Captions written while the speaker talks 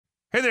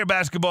Hey there,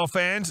 basketball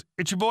fans.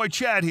 It's your boy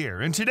Chad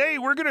here, and today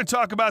we're going to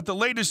talk about the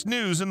latest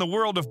news in the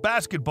world of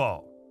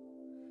basketball.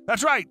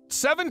 That's right,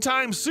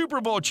 7-time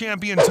Super Bowl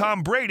champion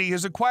Tom Brady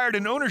has acquired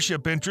an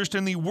ownership interest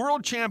in the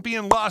world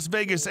champion Las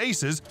Vegas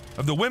Aces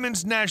of the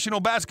Women's National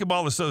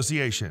Basketball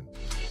Association.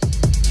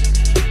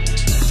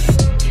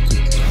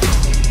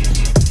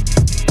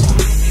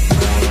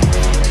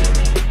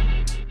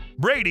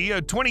 Brady,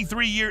 a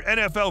 23-year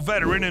NFL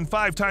veteran and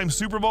 5-time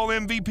Super Bowl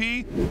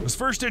MVP, was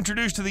first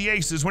introduced to the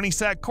Aces when he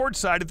sat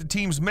courtside at the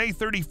team's May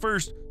 31,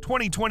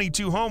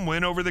 2022 home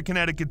win over the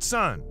Connecticut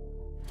Sun.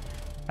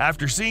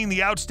 After seeing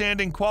the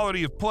outstanding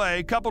quality of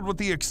play, coupled with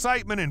the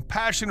excitement and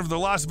passion of the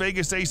Las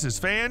Vegas Aces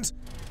fans,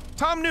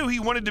 Tom knew he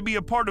wanted to be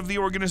a part of the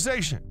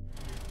organization.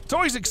 It's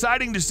always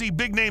exciting to see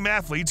big-name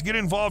athletes get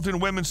involved in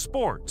women's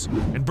sports,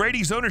 and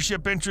Brady's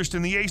ownership interest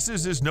in the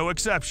Aces is no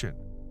exception.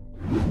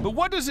 But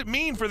what does it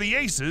mean for the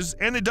Aces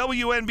and the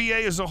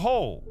WNBA as a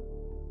whole?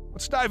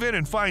 Let's dive in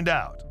and find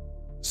out.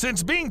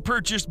 Since being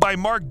purchased by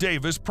Mark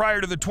Davis prior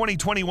to the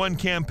 2021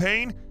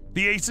 campaign,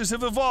 the Aces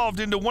have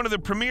evolved into one of the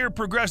premier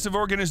progressive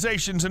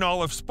organizations in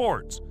all of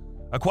sports,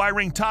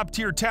 acquiring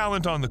top-tier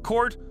talent on the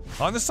court,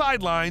 on the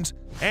sidelines,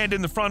 and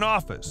in the front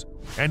office,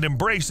 and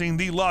embracing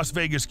the Las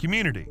Vegas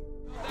community.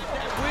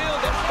 That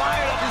will, that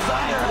fire, that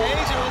desire,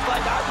 Asia was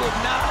like, I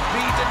will not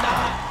be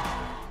denied.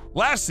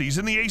 Last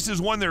season, the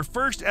Aces won their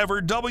first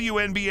ever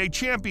WNBA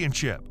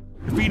championship,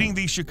 defeating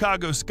the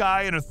Chicago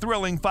Sky in a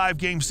thrilling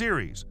 5-game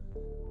series.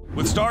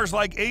 With stars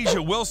like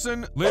A'ja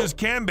Wilson, Liz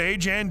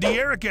Cambage, and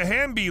De'Arica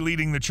Hamby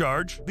leading the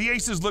charge, the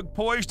Aces look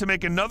poised to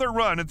make another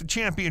run at the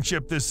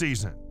championship this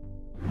season.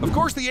 Of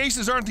course, the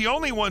Aces aren't the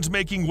only ones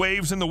making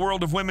waves in the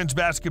world of women's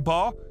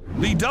basketball.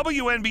 The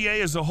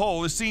WNBA as a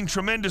whole has seen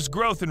tremendous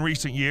growth in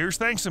recent years,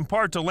 thanks in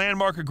part to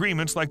landmark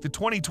agreements like the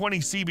 2020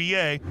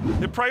 CBA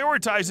that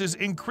prioritizes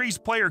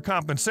increased player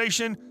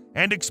compensation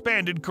and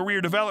expanded career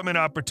development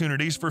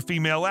opportunities for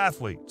female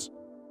athletes.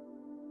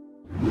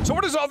 So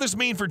what does all this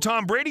mean for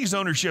Tom Brady's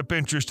ownership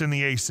interest in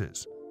the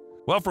Aces?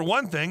 Well, for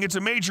one thing, it's a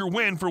major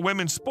win for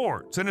women's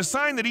sports and a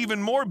sign that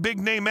even more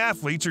big-name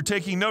athletes are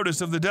taking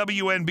notice of the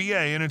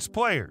WNBA and its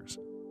players.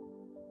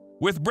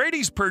 With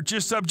Brady's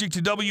purchase subject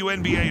to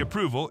WNBA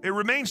approval, it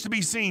remains to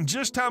be seen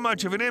just how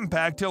much of an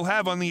impact he'll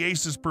have on the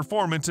Aces'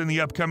 performance in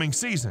the upcoming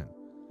season.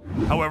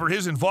 However,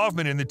 his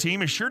involvement in the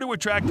team is sure to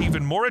attract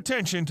even more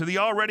attention to the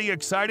already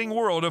exciting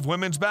world of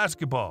women's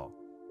basketball.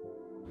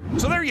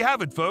 So there you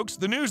have it, folks,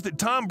 the news that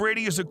Tom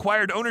Brady has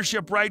acquired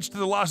ownership rights to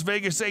the Las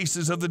Vegas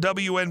Aces of the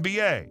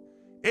WNBA.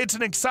 It's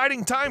an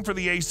exciting time for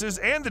the Aces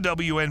and the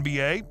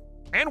WNBA,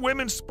 and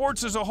women's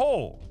sports as a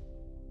whole.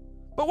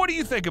 But what do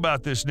you think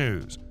about this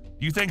news?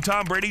 Do you think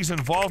Tom Brady's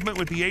involvement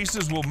with the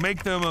Aces will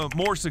make them a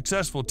more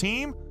successful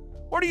team?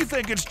 Or do you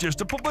think it's just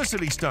a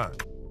publicity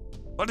stunt?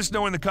 Let us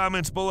know in the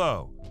comments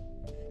below.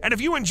 And if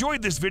you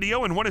enjoyed this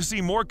video and want to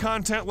see more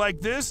content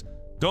like this,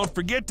 don't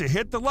forget to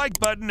hit the like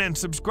button and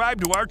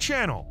subscribe to our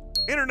channel,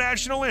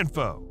 International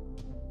Info.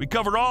 We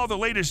cover all the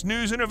latest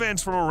news and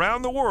events from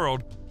around the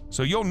world,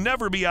 so you'll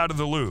never be out of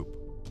the loop.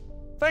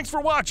 Thanks for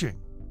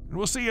watching, and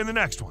we'll see you in the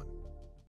next one.